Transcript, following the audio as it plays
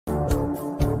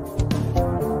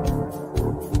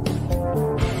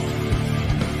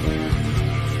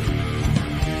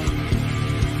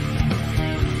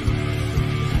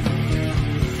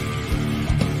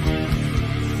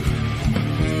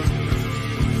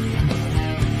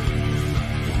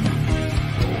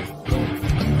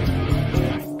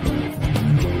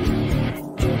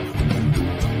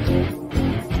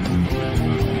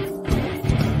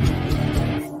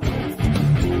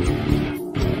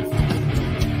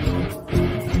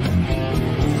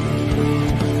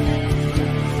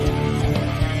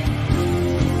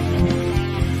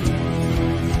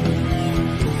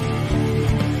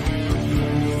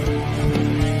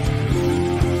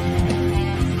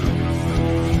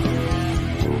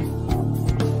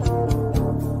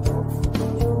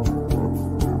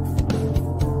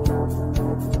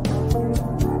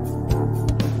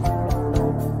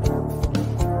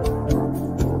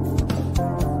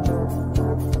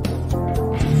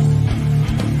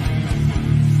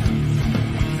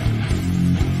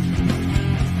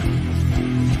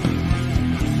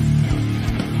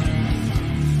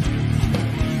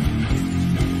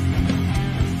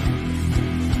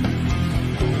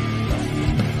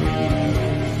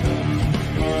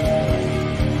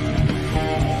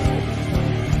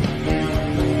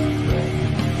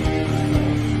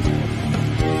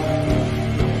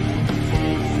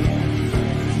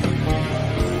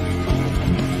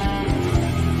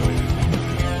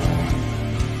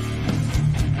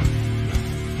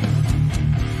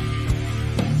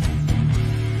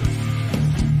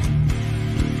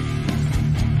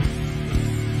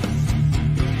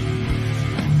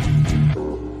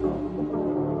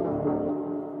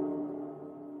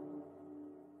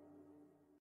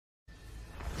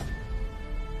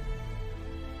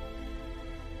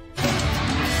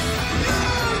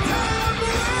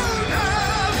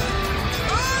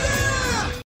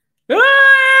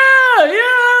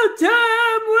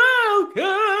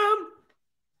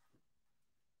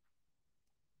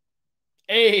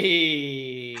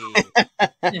Hey.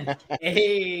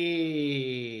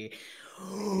 Hey.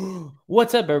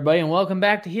 What's up, everybody, and welcome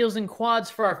back to Heels and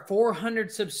Quads for our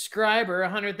 400 subscriber,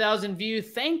 100,000 view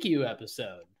thank you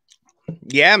episode.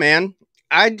 Yeah, man.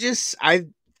 I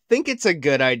think it's a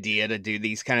good idea to do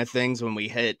these kind of things when we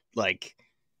hit like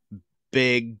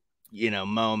big,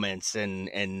 moments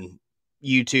in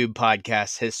YouTube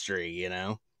podcast history,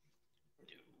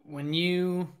 When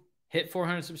you hit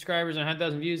 400 subscribers and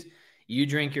 100,000 views, you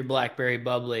drink your blackberry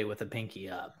bubbly with a pinky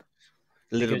up.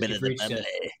 A little bit of the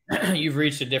bubbly. You've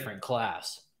reached a different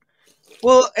class.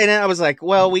 Well, and I was like,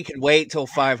 well, we could wait till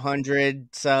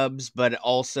 500 subs, but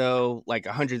also like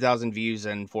 100,000 views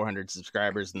and 400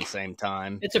 subscribers in the same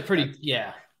time. It's a pretty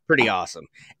awesome.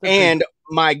 And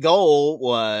my goal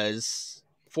was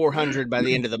 400 by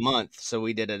the end of the month, so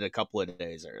we did it a couple of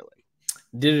days early.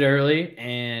 Did it early,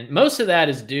 and most of that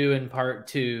is due in part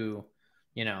to,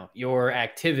 your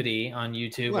activity on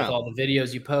YouTube with all the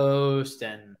videos you post,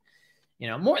 and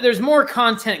there's more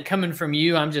content coming from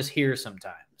you. I'm just here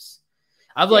sometimes.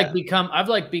 I've become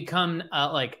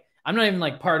I'm not even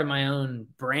like part of my own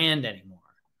brand anymore.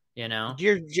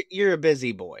 You're a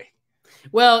busy boy.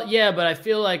 Well, yeah, but I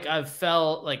feel like I've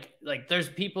felt like there's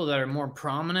people that are more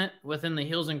prominent within the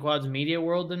Heels and Quads media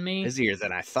world than me. Busier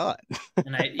than I thought.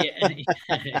 And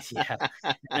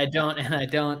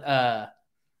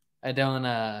I don't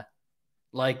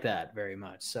like that very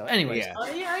much. So anyways,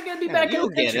 I gotta be back. You'll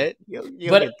get it. You'll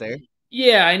get there.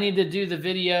 Yeah, I need to do the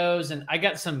videos, and I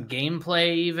got some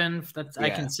gameplay even. I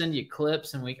can send you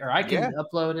clips, and I can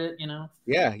upload it.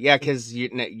 Yeah, because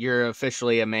you're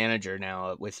officially a manager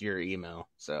now with your email.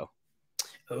 So,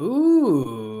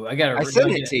 ooh, I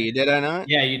sent it to you, did I not?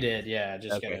 Yeah, you did. Yeah,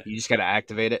 you just gotta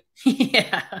activate it.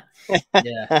 Yeah,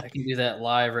 I can do that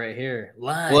live right here.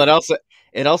 Live. Well,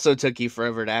 it also took you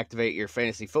forever to activate your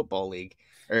fantasy football league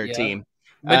or team,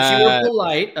 but you were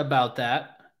polite about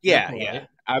that. Yeah.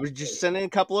 I was just sending a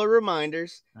couple of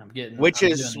reminders, which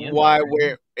is why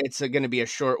it's going to be a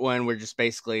short one. We're just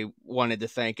basically wanted to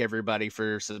thank everybody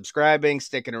for subscribing,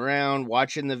 sticking around,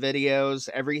 watching the videos.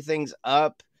 Everything's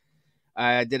up.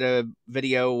 I did a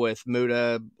video with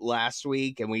Muda last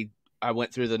week, and I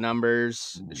went through the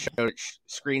numbers,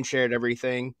 screen shared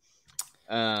everything.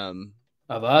 Of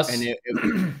us, and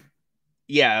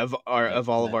of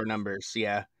all of our numbers,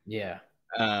 yeah.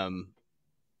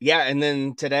 Yeah, and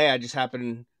then today I just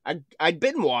happened, I'd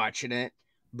been watching it,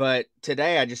 but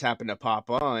today I just happened to pop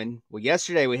on. Well,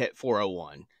 yesterday we hit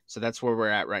 401, so that's where we're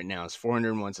at right now, is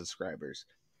 401 subscribers.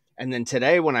 And then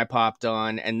today when I popped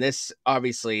on, and this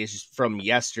obviously is just from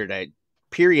yesterday,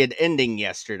 period ending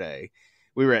yesterday,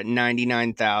 we were at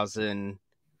 99,000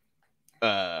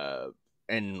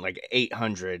 and like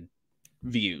 800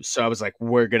 views. So I was like,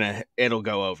 it'll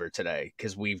go over today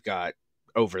because we've got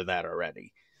over that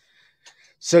already.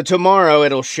 So tomorrow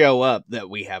it'll show up that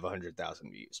we have 100,000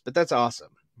 views, but that's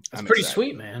awesome. That's pretty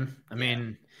sweet, man. I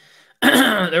mean,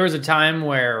 there was a time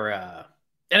where,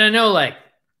 and I know like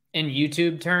in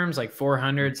YouTube terms, like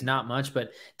 400 is not much,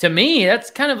 but to me,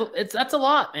 that's that's a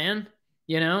lot, man,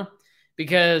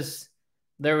 because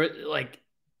there were like,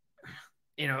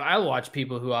 I watch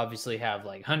people who obviously have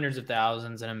like hundreds of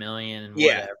thousands and a million and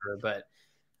whatever, but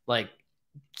like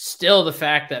still the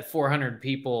fact that 400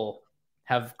 people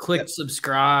have clicked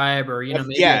subscribe or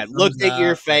looked at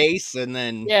your face and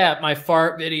then my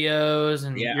fart videos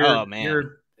and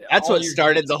that's what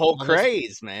started the whole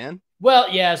craze, man. Well,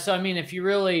 yeah, so I mean, if you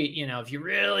really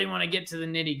want to get to the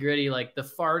nitty gritty, like the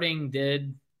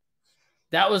farting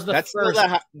that was first.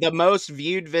 The most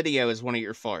viewed video is one of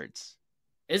your farts.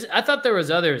 I thought there was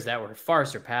others that were far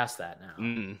surpassed that now.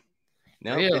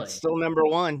 No, really? It's still number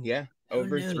one. Yeah,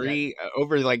 over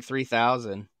like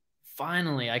 3,000.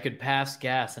 Finally, I could pass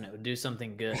gas and it would do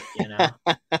something good,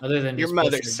 other than your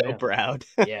mother's so proud.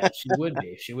 Yeah, she would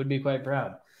be. She would be quite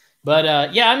proud. But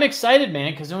I'm excited,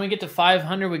 man, because when we get to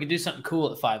 500, we could do something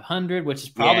cool at 500, which is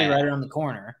probably right around the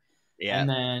corner. Yeah. And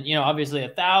then, obviously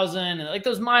 1,000 and like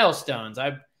those milestones.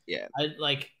 I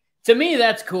like, to me,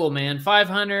 that's cool, man.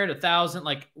 500, 1,000.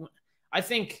 Like, I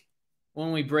think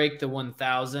when we break the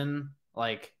 1,000,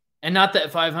 like, and not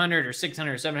that 500 or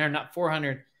 600 or 700, not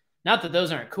 400. Not that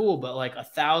those aren't cool, but like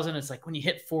 1,000, it's like when you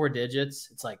hit 4 digits,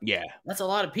 it's like, that's a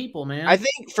lot of people, man. I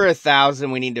think for 1,000,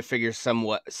 we need to figure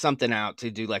something out to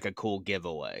do like a cool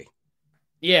giveaway.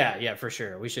 Yeah, for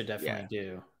sure. We should definitely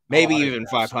do. Maybe even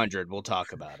 500. We'll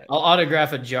talk about it. I'll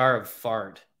autograph a jar of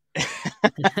fart.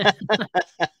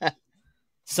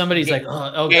 Somebody's like,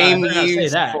 oh game God,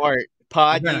 used fart,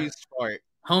 pod used fart.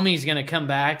 Homie's gonna come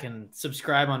back and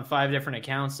subscribe on 5 different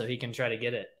accounts so he can try to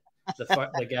get it.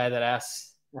 The guy that asks.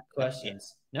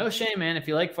 questions. No shame, man. If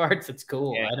you like farts, it's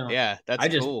cool. Yeah, I don't.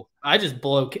 That's cool. I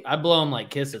blow them like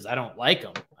kisses. I don't like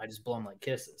them. I just blow them like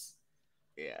kisses.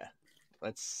 Yeah.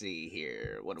 Let's see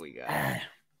here. What do we got?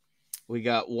 We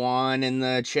got Juan in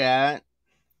the chat.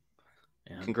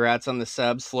 Yeah. Congrats on the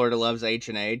subs. Florida loves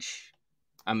H&H.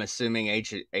 I'm assuming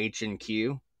H and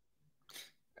Q.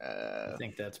 I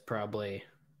think that's probably,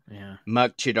 yeah.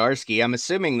 Muck Chidarsky. I'm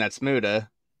assuming that's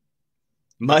Muda.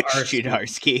 Much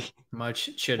Chidarsky. Much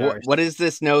Chidarsky. What is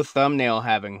this no thumbnail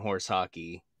having horse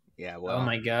hockey? Yeah, well. Oh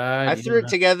my God. I threw it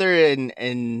together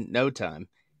in no time.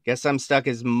 Guess I'm stuck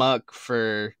as Muck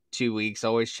for 2 weeks.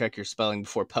 Always check your spelling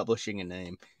before publishing a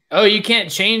name. Oh, you can't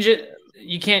change it?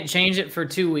 You can't change it for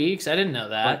 2 weeks? I didn't know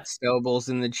that. Clint Stoble's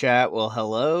in the chat. Well,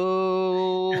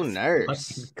 hello,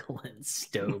 nurse. Clint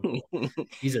Stoble.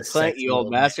 He's a Clint, you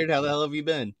old bastard. How the hell have you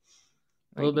been?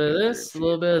 A little bit of this, a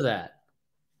little bit of that.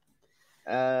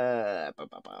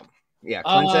 Yeah,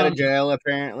 Clint's out of jail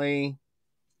apparently.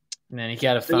 And then he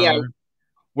got a phone. Yeah,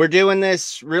 we're doing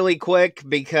this really quick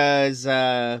because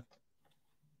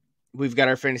we've got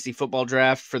our fantasy football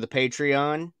draft for the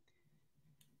Patreon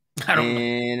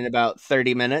in about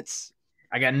 30 minutes.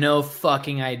 I got no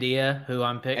fucking idea who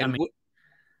I'm picking. I mean,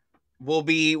 we'll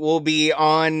be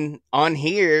on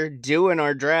here doing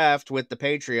our draft with the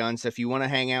Patreon. So if you want to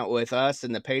hang out with us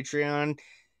in the Patreon,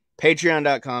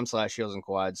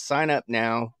 patreon.com/heelsandquads. Sign up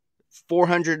now.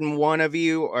 401 of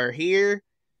you are here.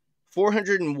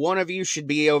 401 of you should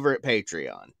be over at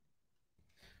Patreon.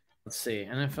 Let's see.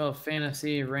 NFL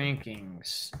fantasy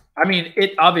rankings. I mean,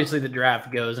 it obviously the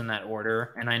draft goes in that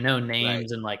order, and I know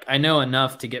names and I know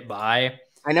enough to get by.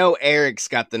 I know Eric's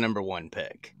got the number 1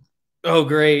 pick. Oh,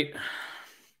 great.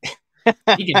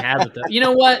 He can have it though. You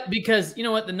know what? Because you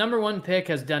know what? The number 1 pick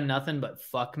has done nothing but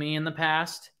fuck me in the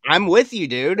past. I'm with you,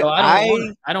 dude. So I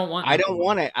don't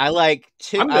want it. I like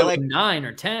 2. I like 9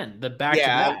 or 10. The back to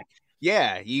back.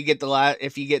 Yeah, you get the last.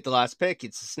 If you get the last pick,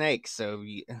 it's a snake. So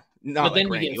but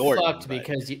then you get fucked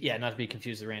because not to be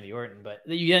confused with Randy Orton, but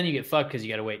then you get fucked because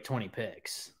you got to wait 20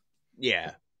 picks.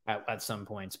 Yeah, at some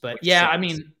points. But I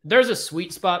mean, there's a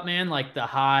sweet spot, man. Like the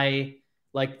high,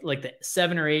 like the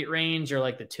 7 or 8 range, or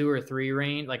like the 2 or 3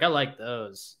 range. Like I like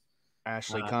those.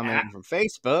 Ashley commenting from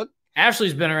Facebook.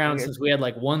 Ashley's been around since we had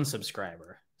 1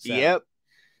 subscriber. So. Yep.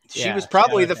 She was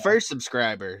probably the first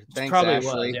subscriber. Thanks,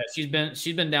 Ashley. Yeah,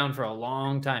 she's been down for a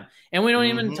long time, and we don't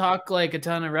even talk a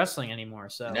ton of wrestling anymore.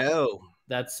 So no,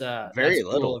 that's very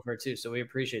little cool of her too. So we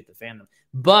appreciate the fandom.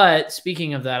 But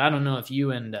speaking of that, I don't know if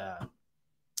you and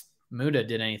Muda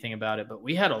did anything about it, but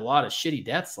we had a lot of shitty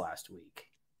deaths last week.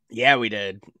 Yeah, we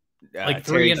did.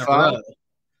 3 in a row.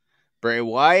 Bray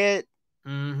Wyatt.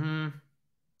 Mm-hmm.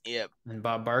 Yep. And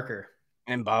Bob Barker.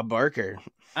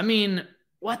 I mean,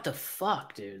 what the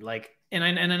fuck, dude? And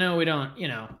I know we don't,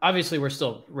 obviously we're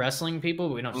still wrestling people,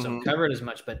 but we don't still cover it as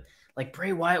much. But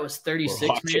Bray Wyatt was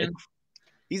 36, man.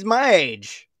 He's my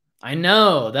age. I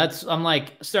know. I'm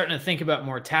starting to think about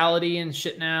mortality and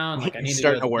shit now. And I need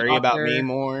starting to worry about me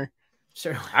more.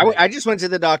 I just went to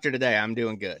the doctor today. I'm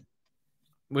doing good.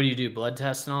 What do you do? Blood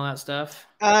tests and all that stuff?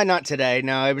 Not today.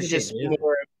 No, it was just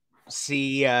more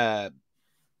see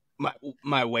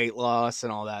my weight loss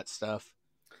and all that stuff.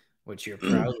 Which you're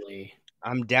probably...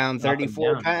 I'm down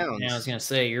 34 pounds. Yeah, I was going to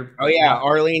say, you're... Oh, yeah,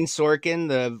 Arlene Sorkin,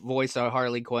 the voice of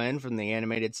Harley Quinn from the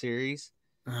animated series.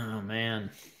 Oh,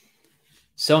 man.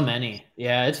 So many.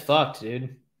 Yeah, it's fucked,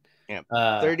 dude. Yeah,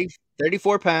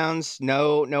 34 pounds,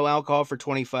 no alcohol for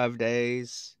 25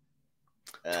 days.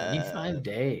 25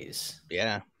 days?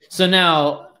 Yeah. So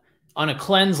now, on a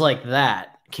cleanse like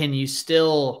that, can you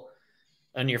still,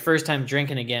 on your first time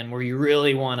drinking again, where you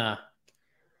really want to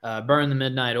burn the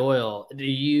midnight oil, do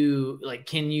you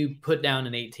can you put down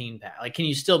an 18-pack? Can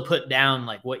you still put down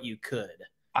what you could?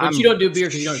 But you don't do beer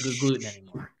because you don't do gluten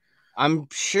anymore. I'm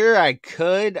sure I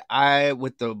could.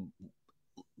 With the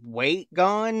weight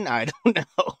gone, I don't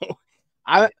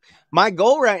know. My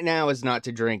goal right now is not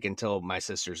to drink until my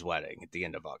sister's wedding at the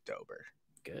end of October.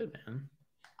 Good, man.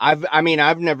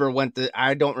 I've never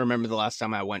I don't remember the last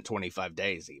time I went 25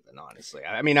 days even, honestly.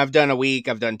 I mean, I've done a week,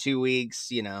 I've done 2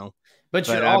 weeks, But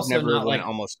you're I've also never not went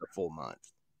almost a full month.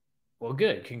 Well,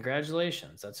 good.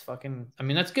 Congratulations. That's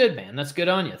that's good, man. That's good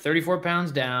on you. 34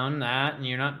 pounds down, and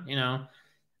you're not,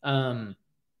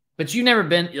 but you've never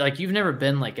been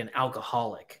an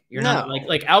alcoholic. You're not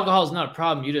alcohol is not a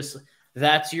problem. You just,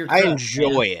 that's your, I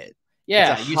enjoy it.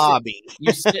 Yeah. It's a hobby.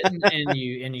 You sit and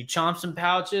you chomp some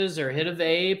pouches or hit a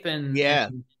vape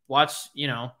and watch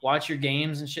your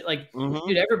games and shit.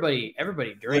 Dude, everybody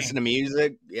drinks. Listen to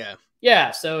music. Yeah.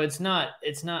 Yeah. So it's not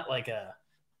like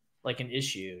an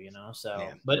issue, so,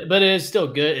 but it is still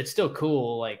good. It's still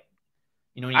cool.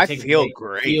 You know, when you take feel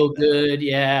great. Feel good.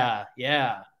 Yeah.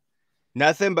 Yeah.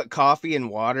 Nothing but coffee and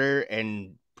water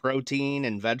and protein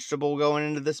and vegetable going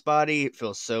into this body. It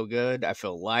feels so good. I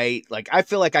feel light. Like I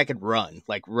feel like I could run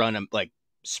like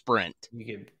sprint. You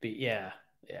could be, yeah.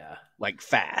 Like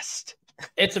fast.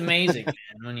 It's amazing, man.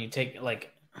 When you take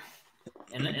like,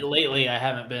 and lately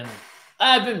I've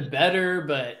been better,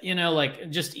 but you know, like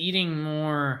just eating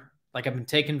more, like I've been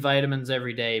taking vitamins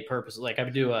every day purposely. Like I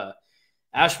would do a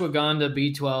ashwagandha,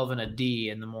 B12 and a D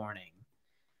in the morning.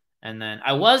 And then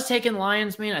I was taking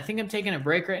lion's mane. I think I'm taking a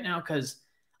break right now because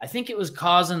I think it was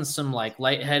causing some like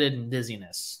lightheaded and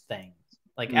dizziness thing.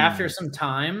 Like after some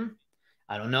time,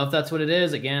 I don't know if that's what it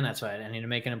is. Again, that's why I need to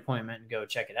make an appointment and go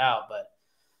check it out. But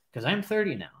because I'm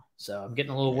 30 now, so I'm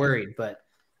getting a little worried. But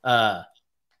I'm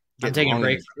taking a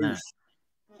break from that.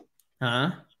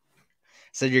 Huh?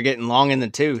 So you're getting long in the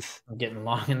tooth. I'm getting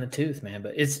long in the tooth, man.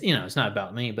 But it's, you know, it's not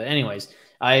about me. But anyways,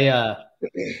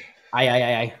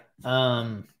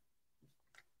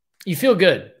 you feel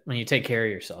good when you take care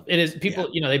of yourself. It is people,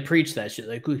 you know, they preach that shit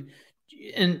like,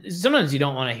 and sometimes you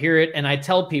don't want to hear it. And I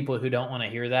tell people who don't want to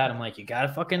hear that, I'm like, you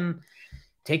gotta fucking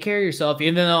take care of yourself.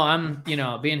 Even though I'm, you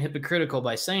know, being hypocritical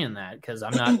by saying that because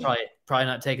I'm not probably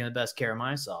not taking the best care of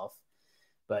myself.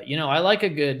 But you know, I like a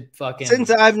good fucking. Since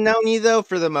I've known you though,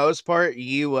 for the most part,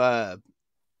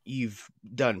 you've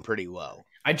done pretty well.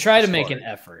 I try to make an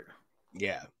effort.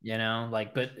 Yeah, you know,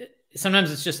 like, but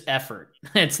sometimes it's just effort.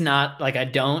 It's not like I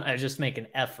just make an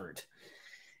effort,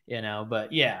 you know,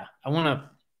 but yeah, I want to,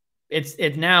 it's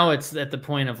at the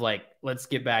point of like, let's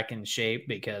get back in shape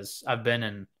because I've been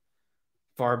in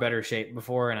far better shape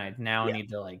before. And I now need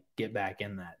to like get back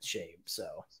in that shape.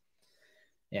 So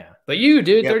yeah, but you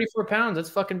dude, 34 pounds, that's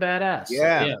fucking badass.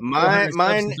 Yeah. So,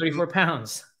 mine 34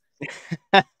 pounds.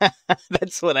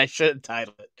 That's what I should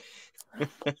title it.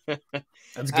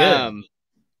 That's good.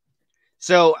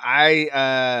 So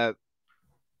I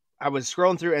was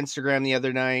scrolling through Instagram the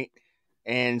other night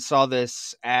and saw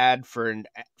this ad for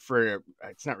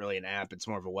it's not really an app, it's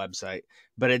more of a website,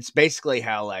 but it's basically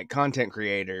how like content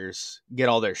creators get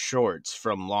all their shorts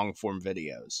from long form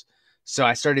videos. So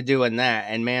I started doing that,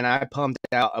 and man, I pumped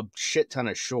out a shit ton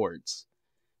of shorts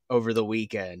over the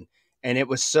weekend, and it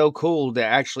was so cool to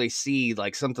actually see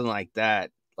like something like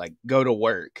that like go to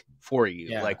work for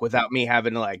you, like without me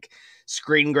having to like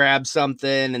screen grab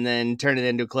something and then turn it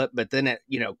into a clip, but then it,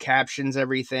 you know, captions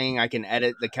everything. I can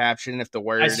edit the caption if the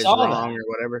word is wrong or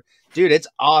whatever. Dude, it's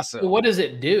awesome. So what does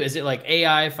it do? Is it like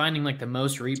AI finding like the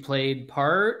most replayed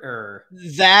part or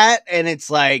that? And it's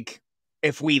like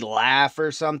if we laugh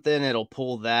or something, it'll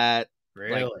pull that,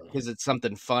 really, because it's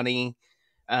something funny.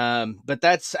 But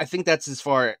I think that's as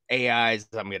far AI as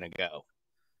I'm gonna go.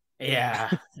 Yeah,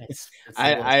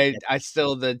 I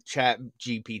still the Chat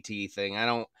GPT thing. I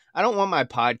don't want my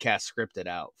podcast scripted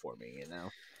out for me, you know.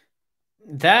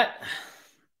 That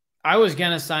I was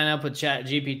gonna sign up with Chat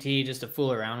GPT just to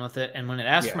fool around with it, and when it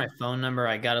asked for my phone number,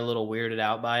 I got a little weirded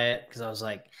out by it because I was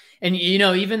like, and you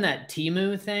know, even that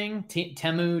Temu thing,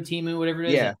 Temu, whatever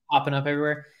it is, popping up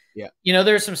everywhere. Yeah. You know,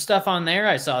 there's some stuff on there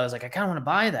I saw. I was like, I kind of want to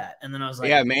buy that. And then I was like,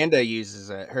 yeah, Amanda uses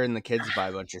it. Her and the kids buy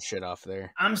a bunch of shit off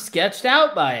there. I'm sketched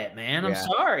out by it, man. I'm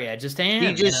sorry. I just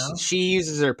am. She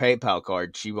uses her PayPal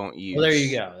card. She won't use. Well, there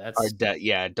you go.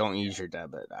 That's don't use your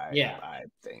debit. I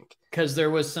think. Because there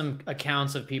was some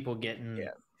accounts of people getting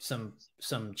some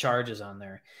charges on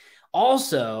there.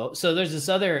 Also, so there's this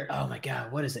other, oh my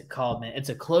God, what is it called, man? It's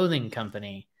a clothing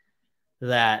company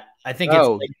that I think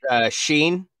it's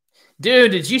Shein.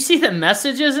 Dude, did you see the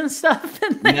messages and stuff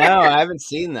in there? No, I haven't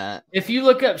seen that. If you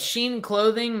look up Shein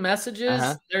clothing messages,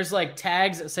 there's like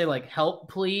tags that say like help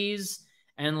please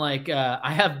and like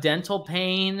I have dental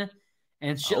pain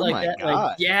and shit like that. God.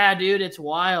 Like, yeah, dude, it's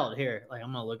wild. Here, like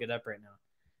I'm gonna look it up right now.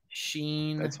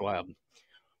 Shein. That's wild.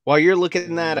 While you're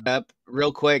looking that up,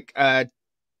 real quick, I'm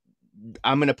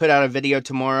gonna put out a video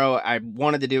tomorrow. I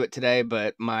wanted to do it today,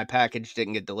 but my package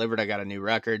didn't get delivered. I got a new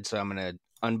record, so I'm gonna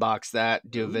unbox that,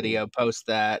 do a video, post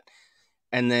that,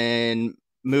 and then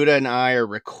Muda and I are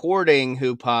recording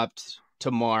Who Popped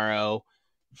tomorrow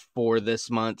for this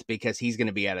month because he's going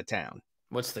to be out of town.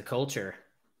 What's the culture?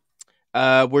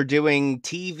 We're doing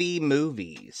TV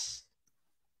movies,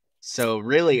 so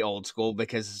really old school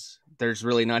because there's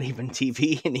really not even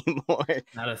TV anymore.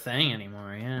 Not a thing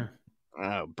anymore.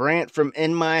 Yeah. Brant from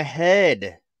In My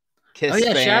Head. Kiss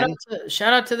fan.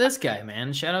 Shout out to this guy,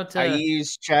 man. Shout out to I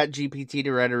used Chat GPT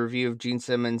to write a review of Gene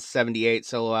Simmons' 78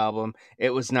 solo album.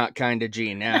 It was not kind to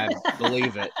Gene. I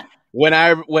believe it. When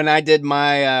I did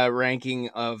my ranking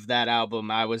of that album,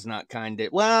 I was not kind to.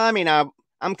 Well, I mean,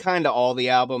 I'm kind of all the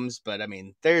albums, but I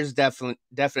mean, there's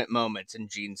definite moments in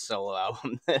Gene's solo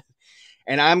album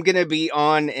And I'm going to be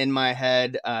on In My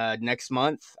Head next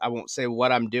month. I won't say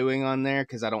what I'm doing on there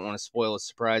because I don't want to spoil a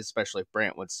surprise, especially if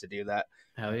Brant wants to do that.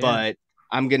 Hell yeah. But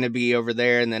I'm going to be over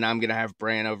there, and then I'm going to have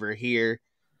Brant over here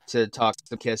to talk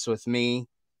some Kiss with me.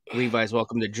 Levi's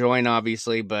welcome to join,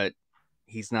 obviously, but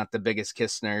he's not the biggest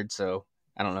Kiss nerd, so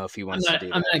I don't know if he wants to do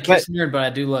that. I'm not a Kiss nerd, but I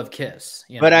do love Kiss.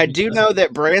 But I do know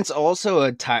that Brant's also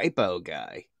a typo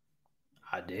guy.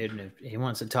 Dude, if he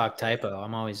wants to talk typo,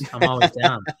 I'm always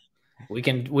down. We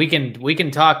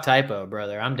can talk typo,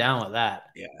 brother. I'm down with that.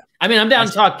 Yeah. I mean, I'm down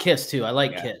to talk Kiss too. I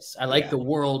like Kiss. I like the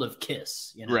world of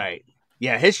Kiss. You know? Right.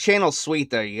 Yeah, his channel's sweet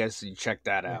though. You guys should check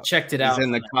that out. Checked it out. It's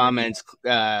in the comments.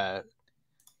 I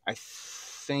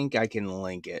think I can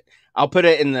link it. I'll put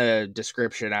it in the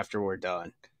description after we're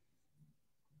done.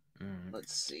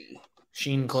 Let's see.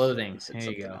 Sheen Clothing.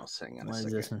 Here you go. What does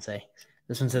this one say?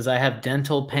 This one says, I have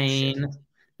dental pain.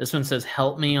 This one says,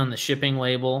 help me on the shipping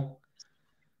label.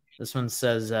 This one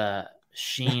says,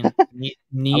 Sheen, need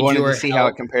I wanted your to see help. how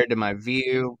it compared to my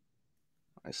view.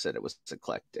 I said it was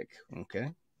eclectic.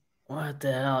 Okay. What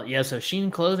the hell? Yeah, so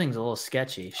Sheen Clothing's a little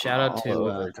sketchy. Shout out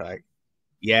to...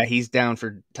 yeah, he's down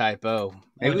for typo.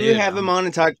 Maybe we have him on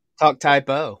and talk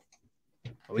typo.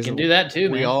 We can do that too,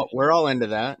 man. We're all into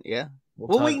that. Yeah.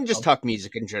 We can just talk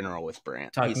music in general with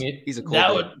Brant. He's a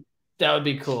cool dude. That would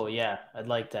be cool. Yeah, I'd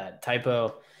like that.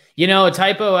 Typo. You know, a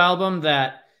typo album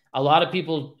that a lot of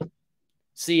people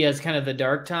see as kind of the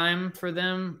dark time for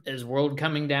them is World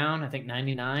Coming Down. I think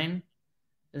 99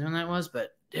 is when that was.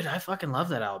 But, dude, I fucking love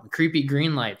that album. Creepy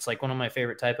Green Lights, like one of my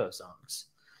favorite typo songs.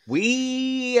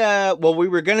 We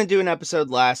were going to do an episode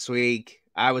last week.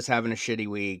 I was having a shitty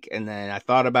week. And then I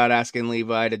thought about asking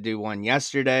Levi to do one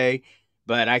yesterday.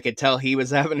 But I could tell he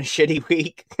was having a shitty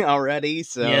week already.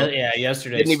 So yeah,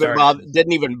 yesterday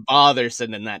didn't even bother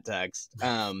sending that text.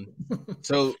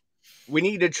 So we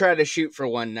need to try to shoot for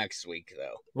one next week,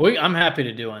 though. I'm happy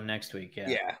to do one next week.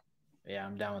 Yeah,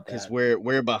 I'm down with that because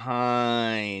we're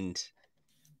behind.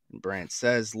 Brant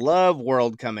says, "Love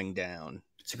World Coming Down."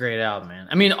 It's a great album, man.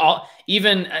 I mean,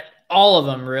 all of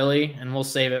them really, and we'll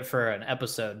save it for an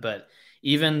episode, but.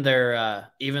 Even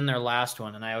their last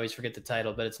one, and I always forget the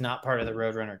title, but it's not part of the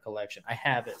Roadrunner collection. I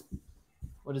have it.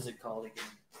 What is it called again?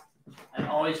 I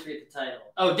always forget the title.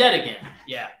 Oh, Dead Again.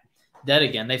 Yeah, Dead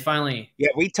Again. They finally. Yeah,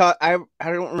 we talked. I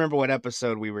don't remember what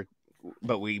episode we were,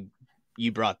 but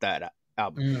you brought that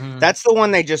album. Mm-hmm. That's the one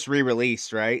they just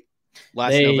re-released, right?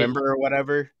 Last November or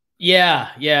whatever. Yeah.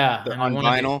 They're on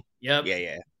vinyl. Yep.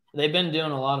 Yeah. They've been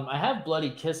doing a lot of. I have Bloody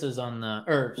Kisses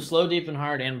or Slow, Deep, and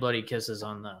Hard, and Bloody Kisses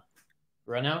on the.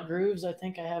 Run Out Grooves, I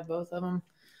think I have both of them,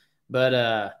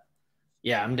 but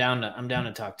yeah, I'm down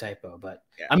to talk typo. But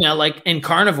yeah. I mean, I like in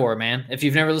Carnivore, man. If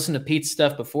you've never listened to Pete's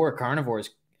stuff before, Carnivore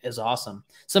is awesome.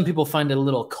 Some people find it a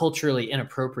little culturally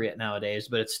inappropriate nowadays,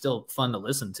 but it's still fun to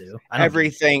listen to.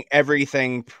 Everything's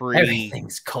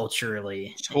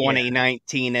culturally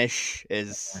 2019-ish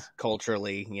is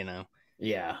culturally, you know.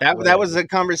 Yeah, that was a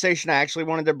conversation I actually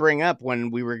wanted to bring up when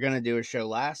we were going to do a show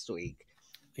last week.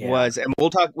 And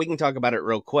we can talk about it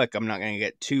real quick. I'm not going to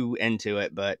get too into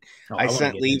it, but I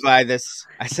sent Levi this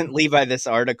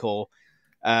article.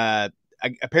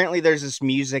 Apparently there's this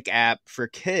music app for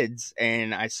kids,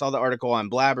 and I saw the article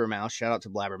on Blabbermouth. Shout out to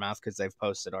Blabbermouth because they've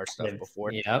posted our stuff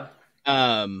before. Yep.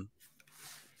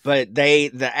 But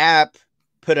the app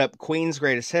put up Queen's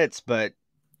Greatest Hits, but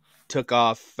took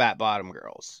off Fat Bottom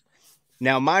Girls.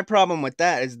 Now, my problem with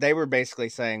that is they were basically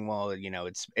saying, well, you know,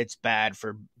 it's bad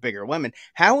for bigger women.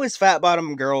 How is Fat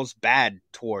Bottom Girls bad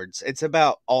towards? It's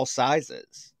about all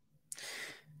sizes.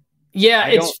 Yeah,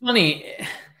 it's funny.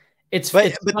 It's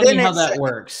funny how that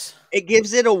works. It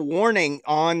gives it a warning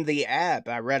on the app.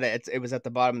 I read it. It was at the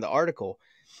bottom of the article.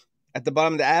 At the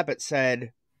bottom of the app, it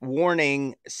said,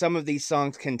 warning, some of these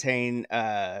songs contain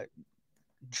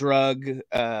drug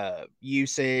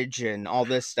usage and all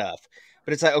this stuff.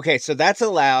 But it's like, okay, so that's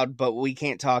allowed, but we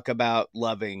can't talk about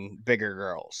loving bigger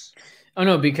girls. Oh,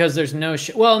 no, because there's no...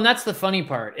 Well, and that's the funny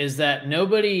part, is that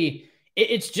nobody...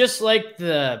 It's just like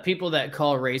the people that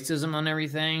call racism on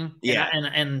everything. Yeah.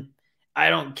 And I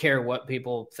don't care what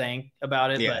people think about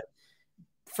it, but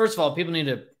first of all, people need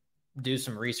to do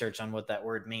some research on what that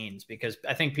word means, because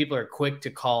I think people are quick to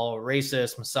call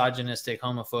racist, misogynistic,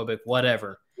 homophobic,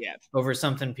 whatever, over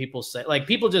something people say. Like,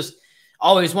 people just...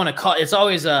 always want to call. It's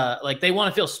always like they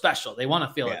want to feel special. They want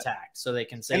to feel attacked, so they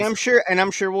can say. And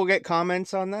I'm sure we'll get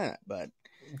comments on that. But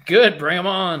good, bring them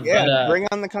on. Yeah, but, bring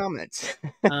on the comments.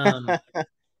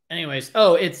 Anyways,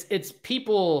 it's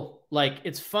people like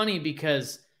it's funny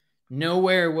because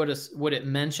nowhere would it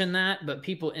mention that, but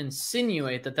people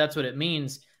insinuate that that's what it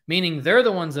means. Meaning they're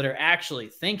the ones that are actually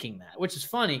thinking that, which is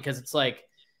funny because it's like,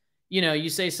 you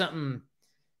say something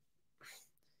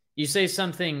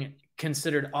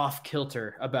considered off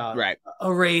kilter about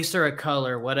a race or a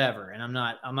color, whatever. And I'm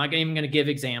not even going to give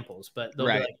examples, but they'll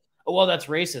be like, oh, well, that's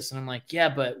racist. And I'm like, yeah,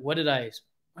 but when did I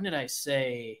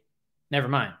say, never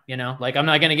mind, like, I'm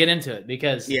not going to get into it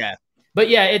because, but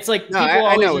yeah, it's like, no,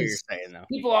 I know what you're saying though.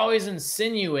 People always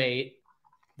insinuate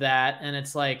that. And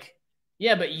it's like,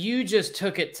 yeah, but you just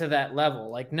took it to that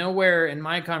level. Like nowhere in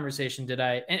my conversation did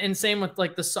I, and same with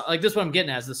like the song, like this, what I'm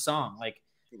getting at is the song, like,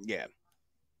 yeah.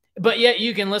 But yet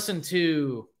you can listen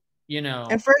to,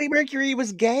 and Freddie Mercury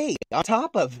was gay on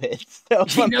top of it.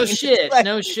 So no shit,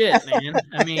 man.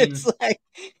 I mean, it's like,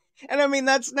 and I mean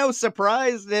that's no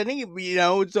surprise to any,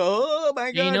 It's oh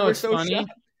my god, it's so funny.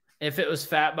 Shocked. If it was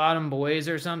fat bottom boys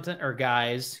or something, or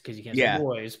guys, because you can't say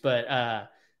boys, but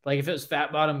like if it was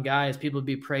fat bottom guys, people would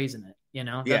be praising it.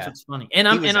 That's what's funny. And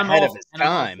I'm all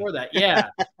for that. Yeah.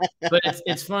 But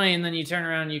it's funny. And then you turn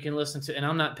around and you can listen to, and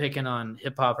I'm not picking on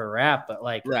hip hop or rap, but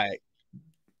like,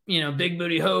 big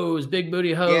booty hoes,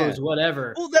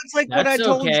 whatever. Well, that's like what I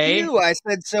told you. I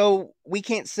said, so we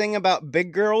can't sing about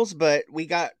big girls, but we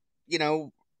got,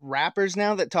 rappers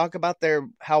now that talk about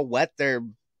how wet their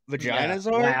vaginas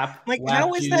are.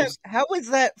 How is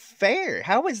that fair?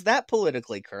 How is that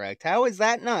politically correct? How is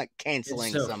that not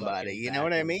canceling somebody? You know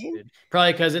what I mean? Dude.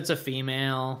 Probably because it's a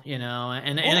female,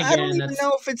 and again, I don't even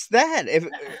know if it's that.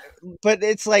 But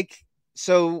it's like,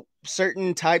 so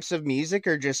certain types of music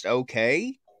are just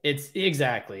okay. It's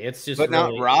exactly. It's just, but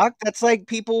really, not rock. That's like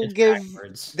people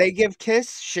give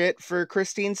Kiss shit for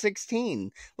Christine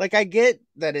 16. Like I get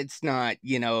that it's not,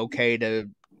 okay to,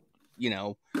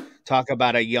 talk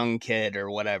about a young kid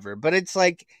or whatever, but it's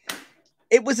like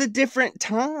it was a different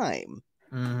time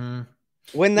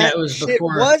when that shit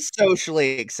was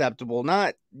socially acceptable,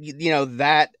 not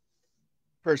that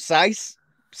precise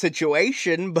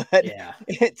situation, but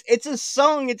it's a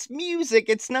song, it's music.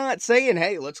 It's not saying,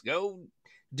 hey, let's go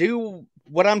do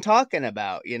what I'm talking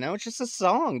about. It's just a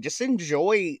song. Just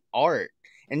enjoy art,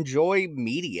 enjoy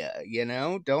media.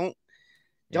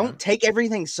 Don't take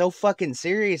everything so fucking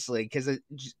seriously because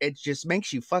it just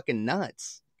makes you fucking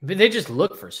nuts. But they just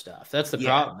look for stuff. That's the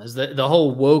problem. Is that the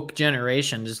whole woke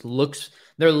generation just looks.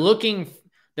 They're looking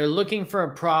for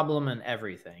a problem in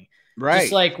everything. Right.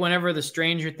 Just like whenever the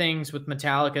Stranger Things with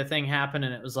Metallica thing happened,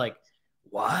 and it was like,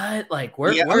 what? Like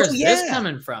where is this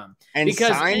coming from? And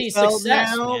because Seinfeld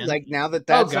now, man. Like now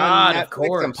that's on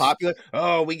Netflix and popular.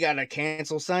 Oh, we gotta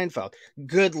cancel Seinfeld.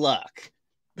 Good luck.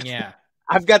 Yeah.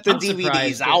 I've got the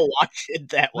DVDs. I'll watch it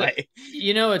that way.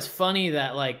 It's funny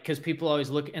that because people always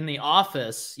look in The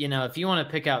Office, if you want to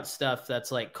pick out stuff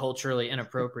that's like culturally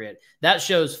inappropriate, that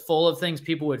show's full of things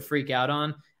people would freak out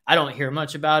on. I don't hear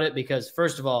much about it because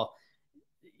first of all,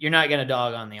 you're not going to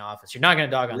dog on The Office. You're not going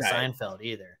to dog on Seinfeld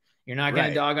either. You're not going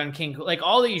to dog on King. Like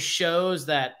all these shows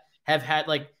that have had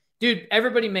dude,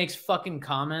 everybody makes fucking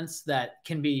comments that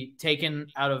can be taken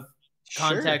out of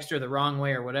context or the wrong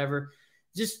way or whatever.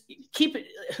 Just keep it.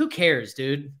 Who cares,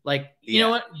 dude? You know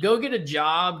what? Go get a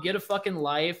job, get a fucking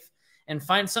life, and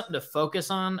find something to focus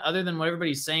on other than what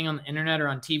everybody's saying on the internet or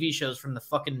on TV shows from the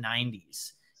fucking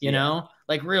 90s. You know,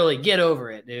 really get over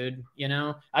it, dude.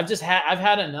 I've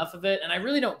had enough of it, and I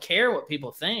really don't care what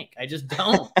people think. I just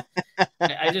don't.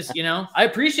 I just, I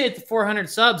appreciate the 400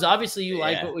 subs. Obviously, you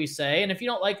like what we say, and if you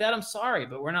don't like that, I'm sorry,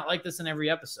 but we're not like this in every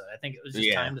episode. I think it was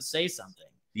just time to say something.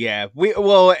 Yeah,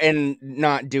 and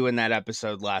not doing that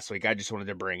episode last week, I just wanted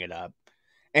to bring it up,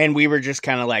 and we were just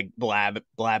kind of like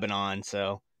blabbing on.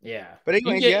 So yeah, but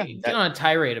anyway, you get on a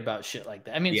tirade about shit like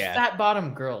that. I mean, fat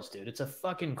bottom girls, dude. It's a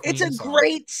fucking Queen it's a song.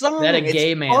 Great song. That a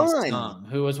gay man sung,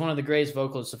 who was one of the greatest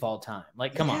vocalists of all time.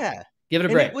 Like, come on, give it a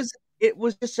break. It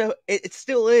was just so. It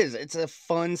still is. It's a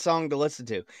fun song to listen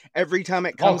to. Every time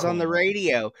it comes on the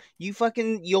radio, you'll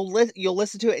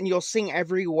listen to it and you'll sing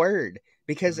every word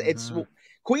because it's.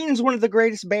 Queen's one of the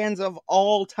greatest bands of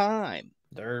all time.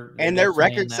 Their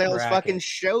record sales fucking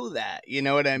show that. You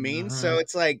know what I mean? So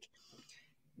it's like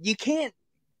you can't.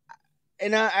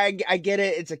 And I get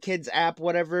it. It's a kid's app,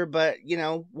 whatever. But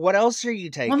what else are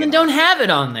you taking? Well, then don't have it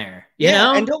on there. You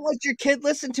know, and don't let your kid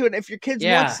listen to it. If your kid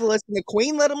wants to listen to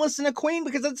Queen, let them listen to Queen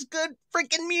because it's good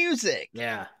freaking music.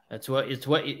 Yeah, that's what.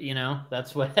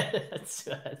 That's what.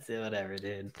 That's whatever,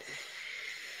 dude.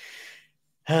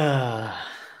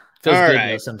 Feels good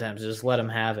though sometimes. Just let them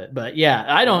have it. But yeah,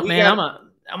 I don't,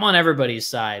 I'm on everybody's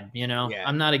side.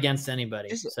 I'm not against anybody.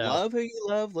 Just love who you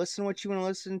love. Listen to what you want to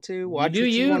listen to. Watch you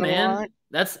what you want man. To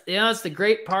watch. That's the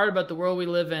great part about the world we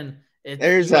live in.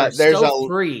 There's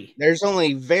free. There's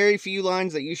only very few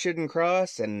lines that you shouldn't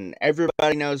cross, and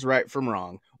everybody knows right from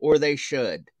wrong, or they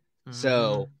should.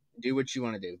 So Do what you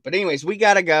want to do. But anyways, we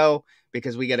got to go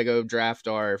because we got to go draft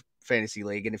our fantasy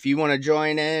league. And if you want to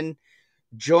join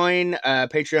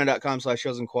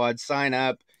patreon.com/Hills and Quads, sign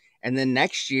up. And then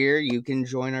next year you can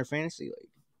join our fantasy league.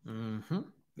 Mm-hmm.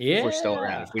 Yeah. If we're still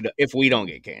around, if we don't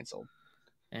get canceled.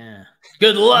 Yeah.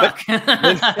 Good luck.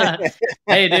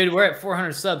 Hey, dude, we're at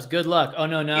 400 subs. Good luck. Oh,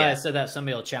 no, I said that.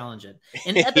 Somebody will challenge it.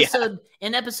 In episode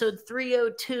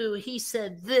 302, he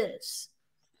said this.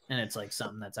 And it's like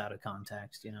something that's out of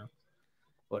context,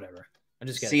 whatever. I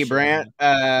just got to see you, Brant.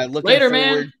 Looking later,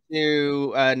 forward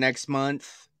to next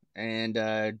month.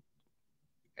 And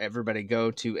everybody go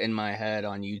to In My Head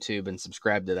on YouTube and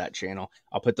subscribe to that channel.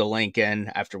 I'll put the link in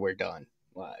after we're done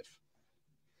live.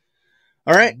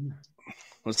 All right.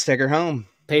 Let's take her home.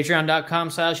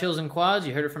 Patreon.com/Hills and Quads.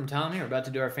 You heard it from Tommy. We're about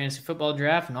to do our fantasy football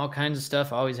draft and all kinds of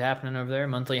stuff always happening over there.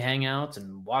 Monthly hangouts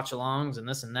and watch-alongs and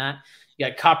this and that. You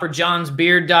got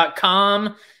CopperJohnsBeard.com.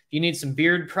 If you need some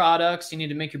beard products, you need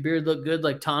to make your beard look good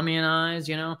like Tommy and I's,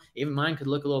 Even mine could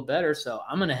look a little better. So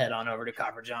I'm going to head on over to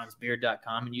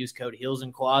CopperJohnsBeard.com and use code Hills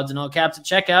and Quads in all caps at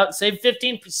checkout and save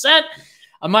 15%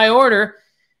 on my order.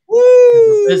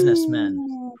 Woo!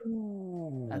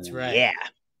 Businessmen. That's right. Yeah.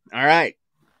 All right.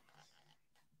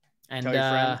 And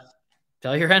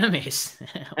tell your enemies.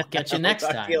 I'll catch you next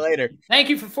time. See you later. Thank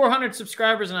you for 400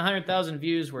 subscribers and 100,000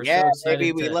 views. We're so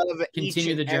excited we love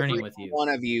continue the journey with you. One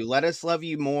of you. Let us love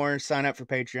you more. Sign up for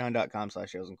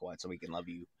patreon.com/Hills and Quads so we can love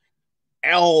you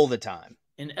all the time.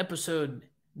 In episode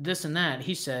this and that,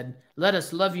 he said, let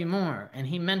us love you more. And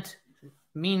he meant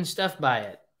mean stuff by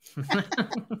it.